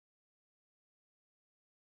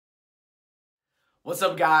What's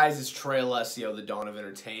up, guys? It's Trey Alessio, the Dawn of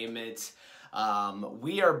Entertainment.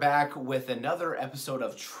 We are back with another episode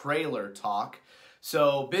of Trailer Talk.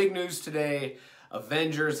 So, big news today,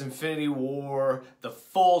 Avengers Infinity War, the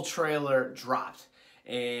full trailer dropped.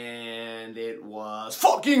 And it was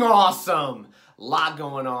fucking awesome! A lot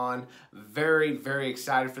going on. Very, very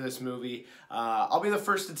excited for this movie. I'll be the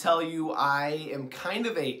first to tell you I am kind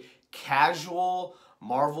of a casual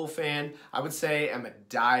Marvel fan. I would say I'm a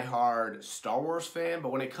diehard Star Wars fan,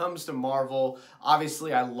 but when it comes to Marvel,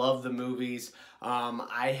 obviously I love the movies.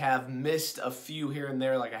 I have missed a few here and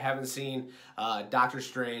there, like I haven't seen Doctor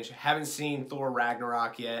Strange, haven't seen Thor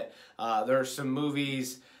Ragnarok yet. There are some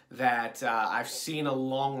movies that I've seen a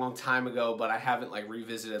long time ago, but I haven't like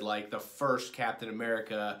revisited, like the first Captain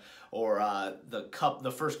America or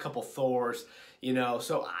the first couple Thors, you know.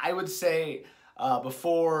 So I would say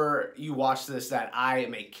before you watch this that I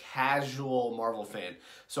am a casual Marvel fan.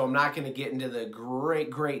 So I'm not going to get into the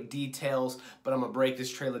great details, but I'm going to break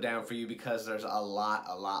this trailer down for you because there's a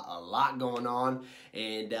lot going on,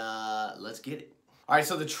 and let's get it. All right,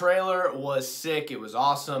 so the trailer was sick. It was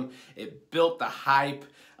awesome. It built the hype.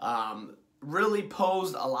 Really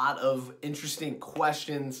posed a lot of interesting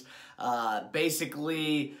questions.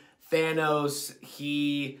 Basically, Thanos,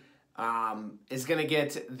 he is going to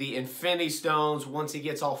get the Infinity Stones. Once he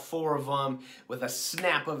gets all 4 of them, with a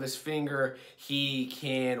snap of his finger, he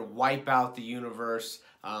can wipe out the universe.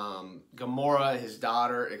 Gamora, his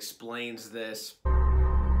daughter, explains this.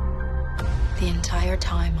 The entire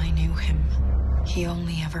time I knew him, he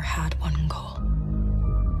only ever had one goal.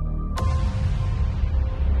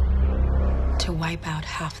 To wipe out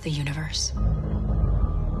half the universe.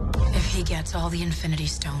 If he gets all the Infinity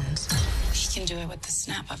Stones, he can do it with the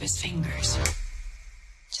snap of his fingers.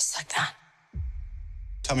 Just like that.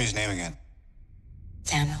 Tell me his name again.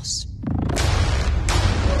 Thanos.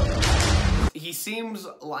 He seems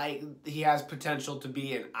like he has potential to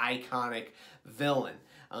be an iconic villain.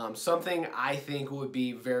 Something I think would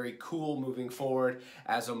be very cool moving forward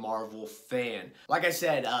as a Marvel fan. Like I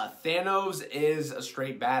said, Thanos is a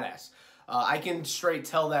straight badass. I can straight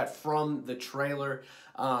tell that from the trailer.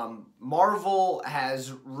 Marvel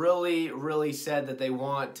has really said that they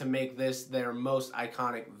want to make this their most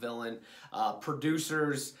iconic villain.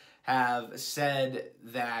 Producers have said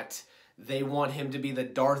that they want him to be the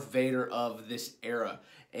Darth Vader of this era.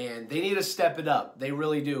 And they need to step it up. They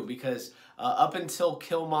really do, because up until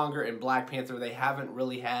Killmonger and Black Panther, they haven't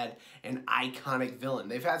really had an iconic villain.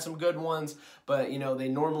 They've had some good ones, but, you know, they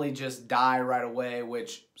normally just die right away,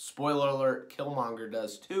 which, spoiler alert, Killmonger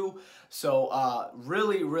does too. So,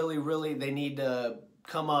 really, they need to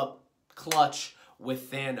come up clutch with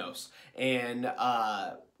Thanos. And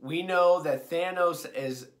we know that Thanos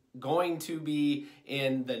is going to be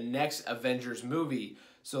in the next Avengers movie.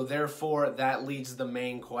 So therefore, that leads to the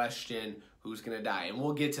main question, who's going to die? And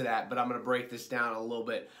we'll get to that, but I'm going to break this down a little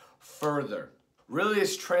bit further. Really,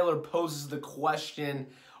 this trailer poses the question,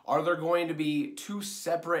 are there going to be 2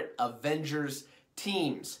 separate Avengers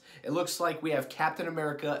teams? It looks like we have Captain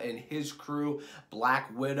America and his crew,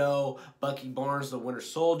 Black Widow, Bucky Barnes, the Winter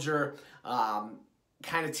Soldier,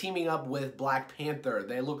 kind of teaming up with Black Panther.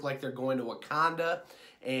 They look like they're going to Wakanda,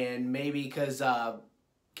 and maybe because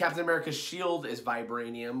Captain America's shield is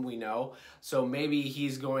vibranium, we know. So maybe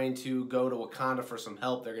he's going to go to Wakanda for some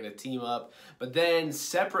help. They're going to team up. But then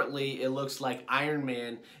separately, it looks like Iron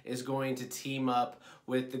Man is going to team up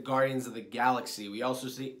with the Guardians of the Galaxy. We also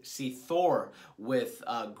see Thor with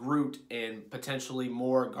Groot and potentially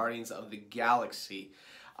more Guardians of the Galaxy.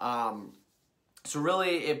 So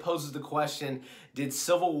really, it poses the question, did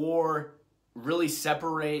Civil War really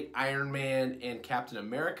separate Iron Man and Captain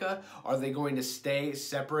America? Are they going to stay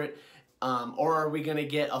separate? Or are we going to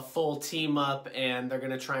get a full team up and they're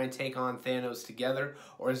going to try and take on Thanos together?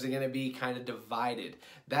 Or is it going to be kind of divided?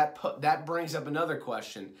 That brings up another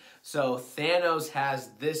question. So Thanos has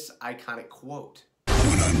this iconic quote.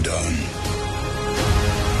 When I'm done,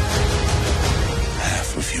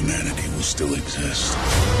 half of humanity will still exist.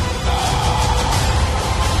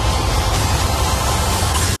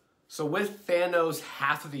 So with Thanos'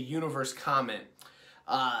 half of the universe comment,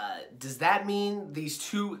 does that mean these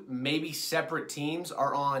 2 maybe separate teams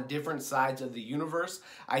are on different sides of the universe?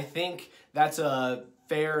 I think that's a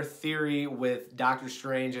fair theory with Doctor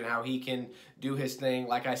Strange and how he can do his thing.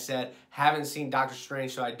 Like I said, haven't seen Doctor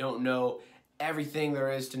Strange, so I don't know everything there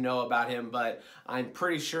is to know about him, but I'm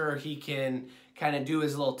pretty sure he can kind of do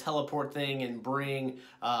his little teleport thing and bring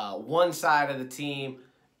one side of the team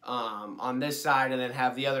on this side and then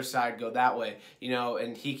have the other side go that way, you know,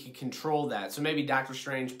 and he can control that. So maybe Doctor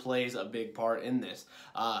Strange plays a big part in this.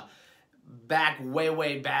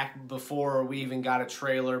 way back before we even got a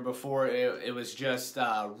trailer, before it was just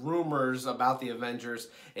rumors about the Avengers,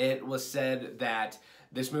 it was said that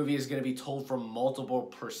this movie is going to be told from multiple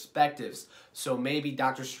perspectives. So maybe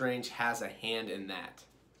Doctor Strange has a hand in that.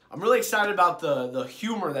 I'm really excited about the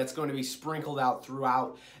humor that's going to be sprinkled out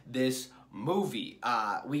throughout this movie.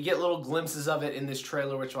 We get little glimpses of it in this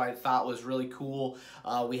trailer, which I thought was really cool.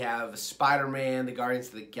 We have Spider-Man, the Guardians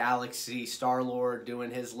of the Galaxy, Star-Lord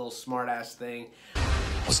doing his little smart-ass thing.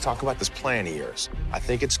 Let's talk about this plan of yours. I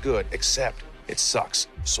think it's good, except it sucks.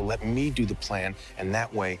 So let me do the plan, and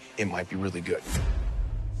that way it might be really good.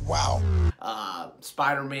 Wow.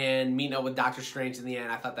 Spider-Man meeting up with Doctor Strange in the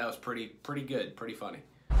end. I thought that was pretty good, pretty funny.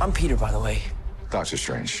 I'm Peter, by the way. Doctor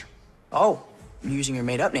Strange. Oh, you're using your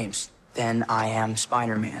made-up names. Then I am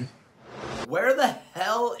Spider-Man. Where the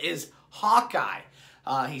hell is Hawkeye?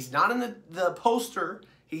 He's not in the poster.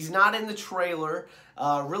 He's not in the trailer.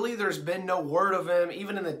 Really, there's been no word of him,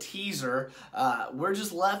 even in the teaser. We're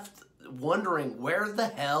just left wondering, where the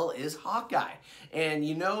hell is Hawkeye? And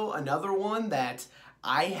you know, another one that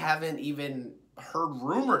I haven't even heard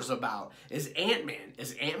rumors about is Ant-Man.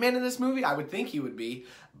 Is Ant-Man in this movie? I would think he would be,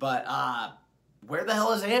 but where the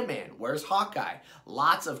hell is Ant-Man? Where's Hawkeye?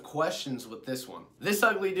 Lots of questions with this one. This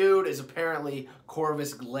ugly dude is apparently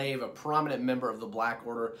Corvus Glaive, a prominent member of the Black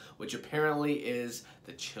Order, which apparently is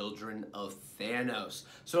the children of Thanos.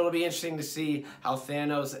 So it'll be interesting to see how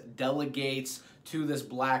Thanos delegates to this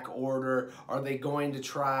Black Order. Are they going to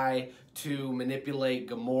try to manipulate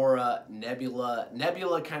Gamora, Nebula?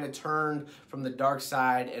 Nebula kind of turned from the dark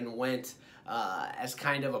side and went as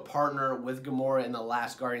kind of a partner with Gamora in the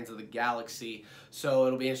last Guardians of the Galaxy. So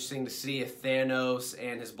it'll be interesting to see if Thanos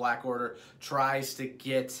and his Black Order tries to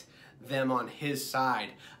get them on his side.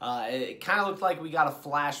 It kind of looked like we got a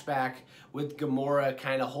flashback with Gamora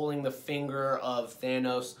kind of holding the finger of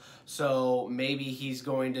Thanos. So maybe he's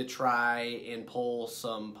going to try and pull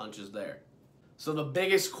some punches there. So the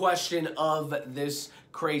biggest question of this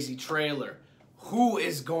crazy trailer, who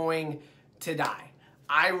is going to die?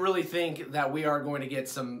 I really think that we are going to get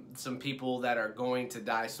some people that are going to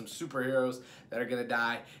die, some superheroes that are going to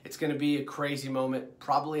die. It's going to be a crazy moment,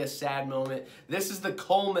 probably a sad moment. This is the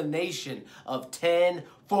culmination of 10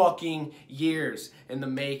 fucking years in the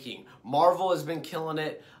making. Marvel has been killing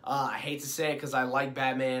it. I hate to say it because I like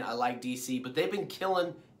Batman, I like DC, but they've been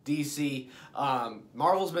killing DC.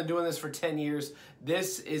 Marvel's been doing this for 10 years.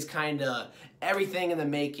 This is kind of everything in the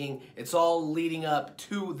making. It's all leading up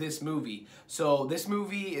to this movie. So this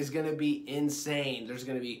movie is going to be insane. There's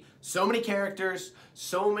going to be so many characters,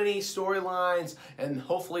 so many storylines, and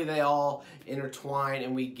hopefully they all intertwine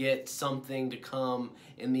and we get something to come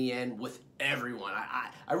in the end with everyone.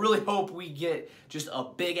 I really hope we get just a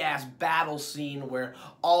big-ass battle scene where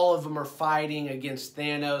all of them are fighting against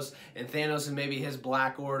Thanos, and Thanos and maybe his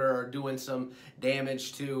Black Order are doing some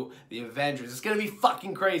damage to the Avengers. It's going to be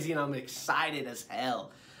fucking crazy, and I'm excited as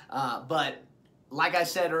hell. But like I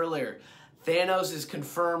said earlier, Thanos is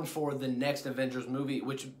confirmed for the next Avengers movie,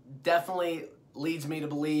 which definitely leads me to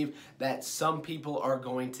believe that some people are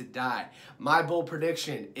going to die. My bold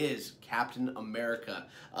prediction is Captain America.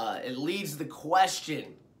 It leads the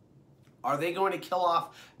question, are they going to kill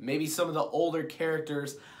off maybe some of the older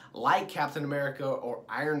characters like Captain America or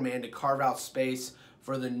Iron Man to carve out space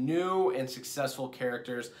for the new and successful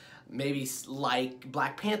characters, maybe like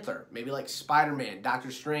Black Panther, maybe like Spider-Man, Doctor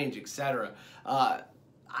Strange, etc.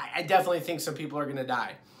 I definitely think some people are going to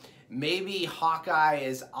die. Maybe Hawkeye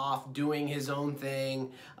is off doing his own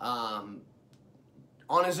thing, on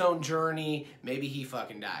his own journey. Maybe he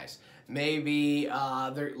fucking dies. Maybe,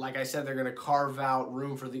 like I said, they're going to carve out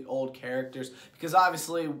room for the old characters. Because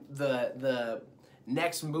obviously the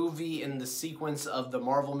next movie in the sequence of the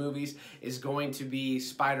Marvel movies is going to be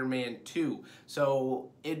Spider-Man 2.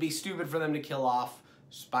 So it'd be stupid for them to kill off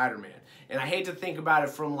Spider-Man. And I hate to think about it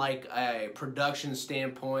from like a production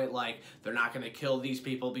standpoint, like they're not going to kill these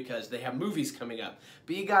people because they have movies coming up.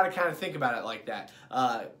 But you got to kind of think about it like that.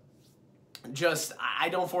 I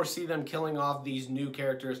don't foresee them killing off these new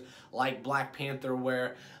characters like Black Panther,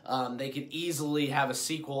 where they could easily have a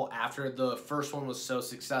sequel after the first one was so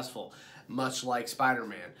successful, much like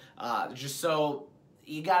Spider-Man. Just so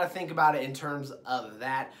you got to think about it in terms of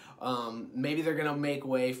that. Maybe they're going to make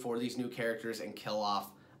way for these new characters and kill off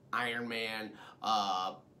Iron Man,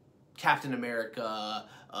 Captain America,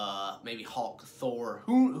 maybe Hulk, Thor.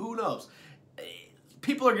 Who knows?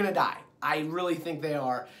 People are going to die. I really think they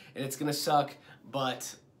are, and it's going to suck,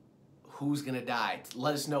 but who's going to die?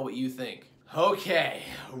 Let us know what you think. Okay,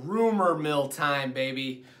 rumor mill time,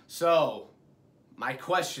 baby. So, my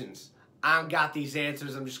questions. I've got these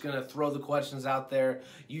answers. I'm just going to throw the questions out there.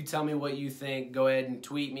 You tell me what you think. Go ahead and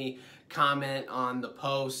tweet me, comment on the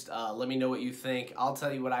post. Let me know what you think. I'll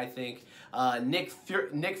tell you what I think. Nick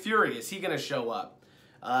Fury, is he going to show up?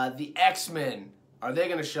 The X-Men, are they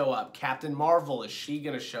going to show up? Captain Marvel, is she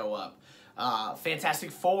going to show up?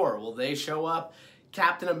 Fantastic Four, will they show up?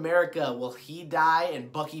 Captain America, will he die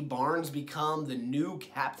and Bucky Barnes become the new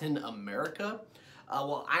Captain America?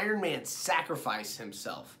 Will Iron Man sacrifice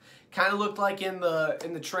himself? Kind of looked like in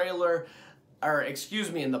the trailer, or excuse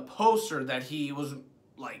me, in the poster, that he was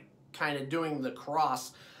like kind of doing the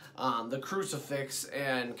cross, the crucifix,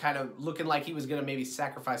 and kind of looking like he was going to maybe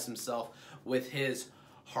sacrifice himself with his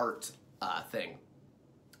heart thing.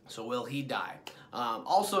 So will he die?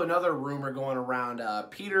 Also, another rumor going around,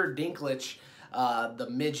 Peter Dinklage, the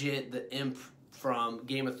midget, the imp from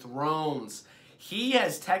Game of Thrones, he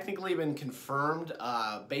has technically been confirmed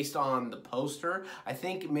based on the poster. I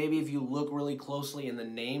think maybe if you look really closely in the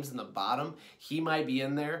names in the bottom, he might be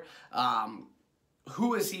in there.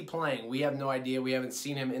 Who is he playing? We have no idea. We haven't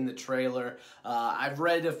seen him in the trailer. I've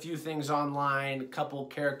read a few things online, a couple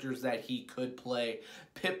characters that he could play.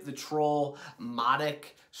 Pip the Troll, Modok,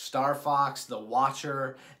 Star Fox, the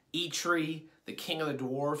Watcher, Eitri, the King of the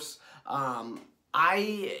Dwarfs.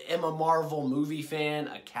 I am a Marvel movie fan,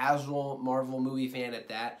 a casual Marvel movie fan at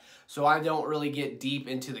that, so I don't really get deep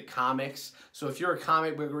into the comics. So if you're a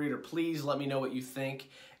comic book reader, please let me know what you think,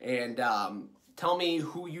 and tell me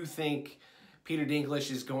who you think Peter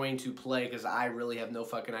Dinklage is going to play, because I really have no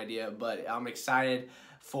fucking idea, but I'm excited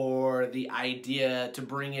for the idea to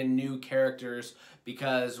bring in new characters,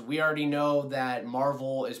 because we already know that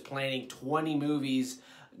Marvel is planning 20 movies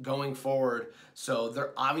going forward, so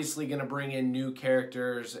they're obviously going to bring in new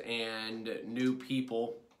characters and new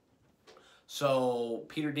people. So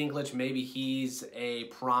Peter Dinklage, maybe he's a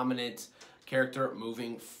prominent character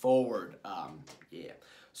moving forward. Yeah.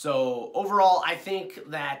 So overall, I think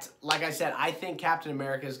that, like I said, I think Captain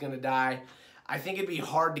America is going to die. I think it'd be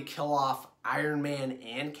hard to kill off Iron Man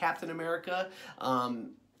and Captain America.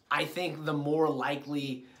 I think the more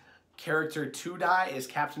likely character to die is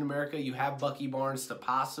Captain America. You have Bucky Barnes to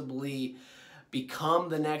possibly become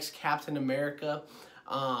the next Captain America.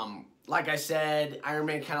 Like I said, Iron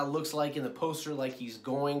Man kind of looks like in the poster like he's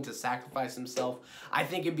going to sacrifice himself. I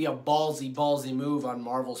think it'd be a ballsy move on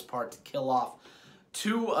Marvel's part to kill off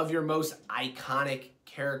two of your most iconic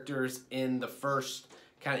characters in the first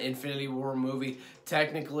kind of Infinity War movie.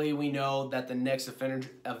 Technically, we know that the next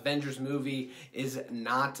Avengers movie is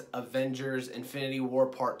not Avengers Infinity War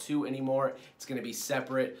Part 2 anymore. It's going to be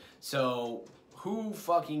separate. So who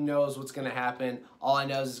fucking knows what's going to happen? All I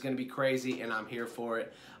know is it's going to be crazy, and I'm here for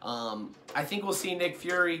it. I think we'll see Nick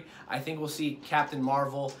Fury. I think we'll see Captain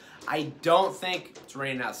Marvel. I don't think... It's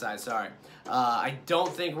raining outside, sorry. I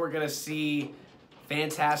don't think we're going to see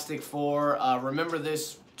Fantastic Four. Remember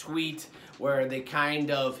this tweet where they kind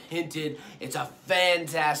of hinted it's a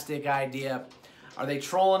fantastic idea? Are they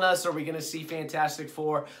trolling us? Are we going to see Fantastic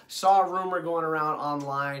Four? Saw a rumor going around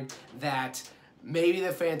online that maybe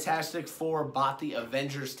the Fantastic Four bought the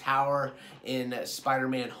Avengers Tower in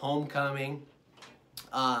Spider-Man Homecoming.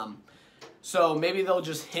 So maybe they'll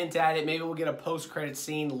just hint at it. Maybe we'll get a post-credit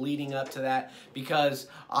scene leading up to that, because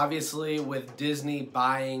obviously with Disney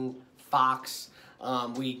buying Fox,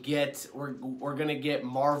 we're gonna get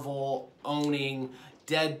Marvel owning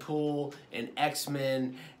Deadpool and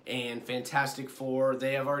X-Men and Fantastic Four.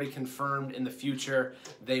 They have already confirmed in the future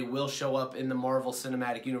they will show up in the Marvel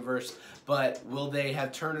Cinematic Universe, but will they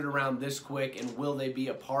have turned it around this quick, and will they be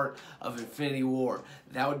a part of Infinity War?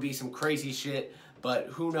 That would be some crazy shit, but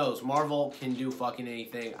who knows? Marvel can do fucking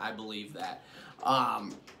anything. I believe that.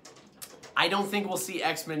 I don't think we'll see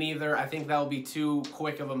X-Men either. I think that will be too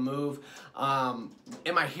quick of a move. Am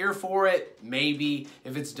I here for it? Maybe,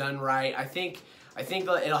 if it's done right. I think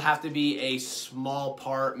that it'll have to be a small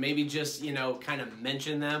part. Maybe just, you know, kind of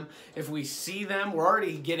mention them. If we see them, we're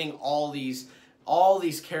already getting all these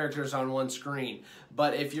characters on one screen.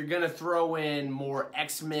 But if you're going to throw in more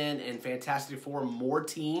X-Men and Fantastic Four, more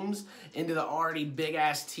teams into the already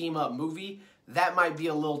big-ass team-up movie, that might be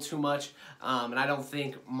a little too much, and I don't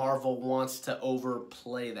think Marvel wants to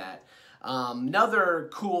overplay that. Another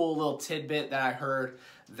cool little tidbit that I heard,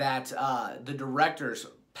 that the directors,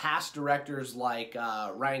 past directors like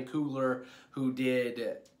Ryan Coogler, who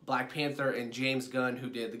did Black Panther, and James Gunn, who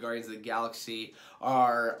did the Guardians of the Galaxy,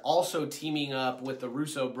 are also teaming up with the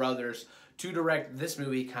Russo brothers to direct this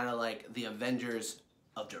movie, kind of like the Avengers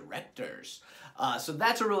of directors. So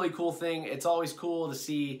that's a really cool thing. It's always cool to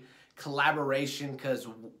see collaboration, because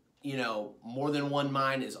you know, more than one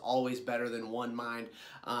mind is always better than one mind.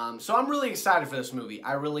 So I'm really excited for this movie.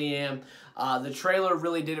 I really am. The trailer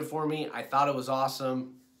really did it for me. I thought it was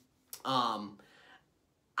awesome.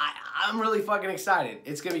 I'm really fucking excited.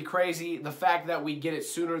 It's going to be crazy. The fact that we get it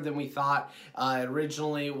sooner than we thought. It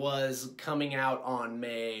originally was coming out on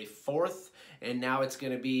May 4th, and now it's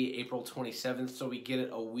going to be April 27th, so we get it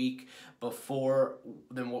a week before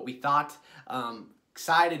than what we thought.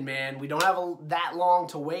 Excited, man. We don't have that long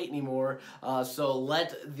to wait anymore, so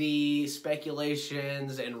let the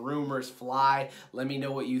speculations and rumors fly. Let me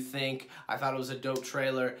know what you think. I thought it was a dope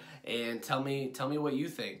trailer, and tell me what you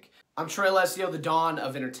think. I'm Trey Alessio, the Dawn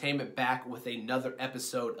of Entertainment, back with another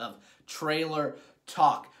episode of Trailer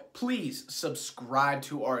Talk. Please subscribe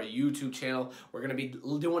to our YouTube channel. We're going to be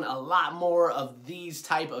doing a lot more of these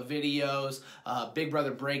type of videos. Big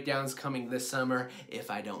Brother breakdowns coming this summer.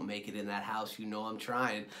 If I don't make it in that house, you know I'm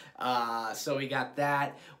trying. So we got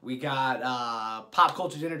that. We got Pop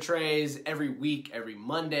Culture Dinner Trays every week, every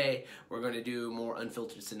Monday. We're going to do more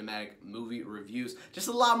unfiltered cinematic movie reviews. Just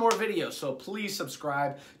a lot more videos. So please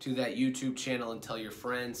subscribe to that YouTube channel and tell your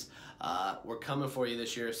friends. We're coming for you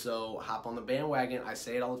this year, so hop on the bandwagon. I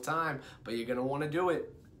say it all the time, but you're going to want to do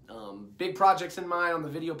it. Big projects in mind on the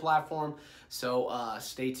video platform, so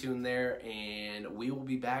stay tuned there, and we will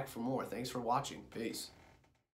be back for more. Thanks for watching. Peace.